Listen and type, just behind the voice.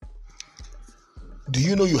Do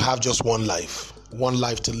you know you have just one life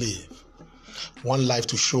to live, one life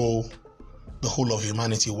to show the whole of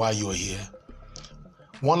humanity why you are here?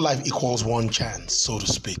 One life equals one chance, so to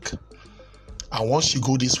speak. And once you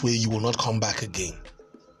go this way, you will not come back again.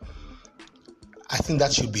 I think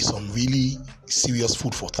that should be some really serious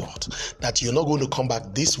food for thought, that you're not going to come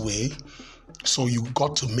back this way, so you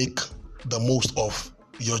got to make the most of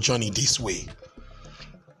your journey this way.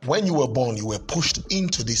 When you were born, you were pushed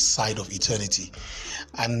into this side of eternity,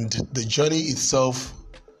 and the journey itself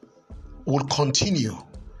will continue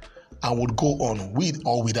and would go on with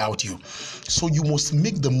or without you. So you must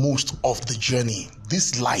make the most of the journey,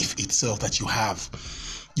 this life itself that you have.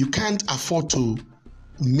 You can't afford to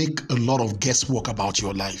make a lot of guesswork about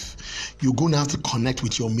your life. You're going to have to connect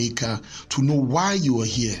with your maker to know why you are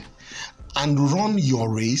here and run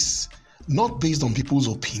your race, not based on people's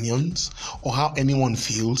opinions or how anyone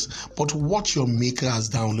feels, but what your maker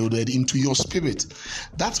has downloaded into your spirit.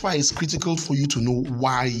 That's why it's critical for you to know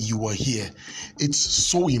why you are here. It's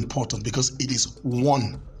so important because it is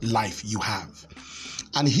one life you have.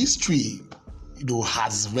 And history,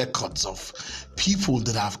 has records of people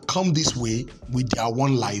that have come this way with their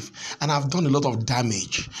one life and have done a lot of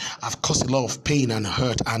damage, have caused a lot of pain and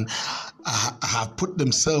hurt, and have put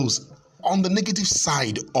themselves on the negative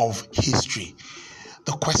side of history.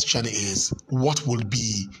 The question is, what will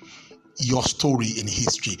be your story in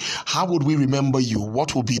history? How would we remember you?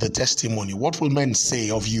 What will be the testimony? What will men say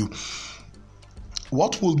of you?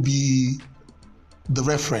 What will be the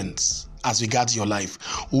reference as regards your life?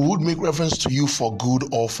 We would make reference to you for good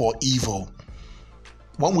or for evil.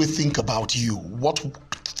 When we think about you, what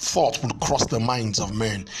thought will cross the minds of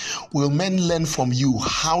men? Will men learn from you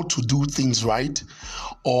how to do things right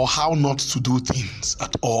or how not to do things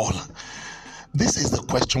at all? This is the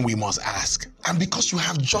question we must ask. And because you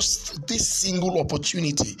have just this single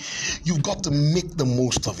opportunity, you've got to make the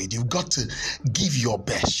most of it. You've got to give your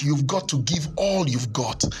best. You've got to give all you've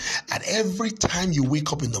got. And every time you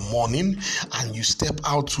wake up in the morning and you step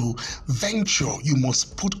out to venture, you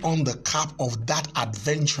must put on the cap of that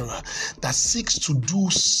adventurer that seeks to do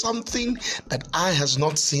something that eye has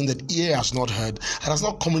not seen, that ear has not heard, and has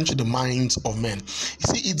not come into the minds of men.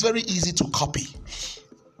 You see, it's very easy to copy.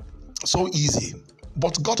 So easy.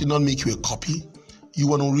 But God did not make you a copy. You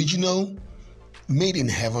were an original, made in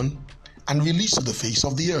heaven, and released to the face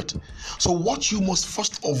of the earth. So what you must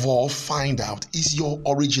first of all find out is your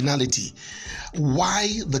originality. Why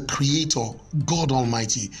the Creator, God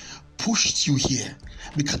Almighty, pushed you here.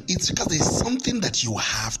 Because there's something that you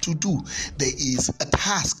have to do. There is a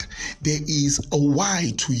task. There is a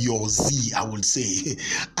why to your Z, I would say.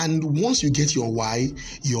 And once you get your why,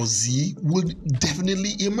 your Z will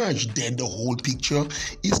definitely emerge. Then the whole picture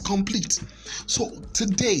is complete. So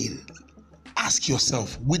today, ask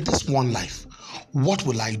yourself, with this one life, what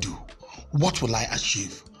will I do? What will I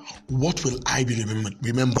achieve? What will I be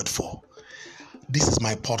remembered for? This is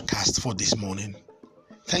my podcast for this morning.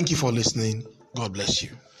 Thank you for listening. God bless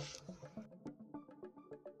you.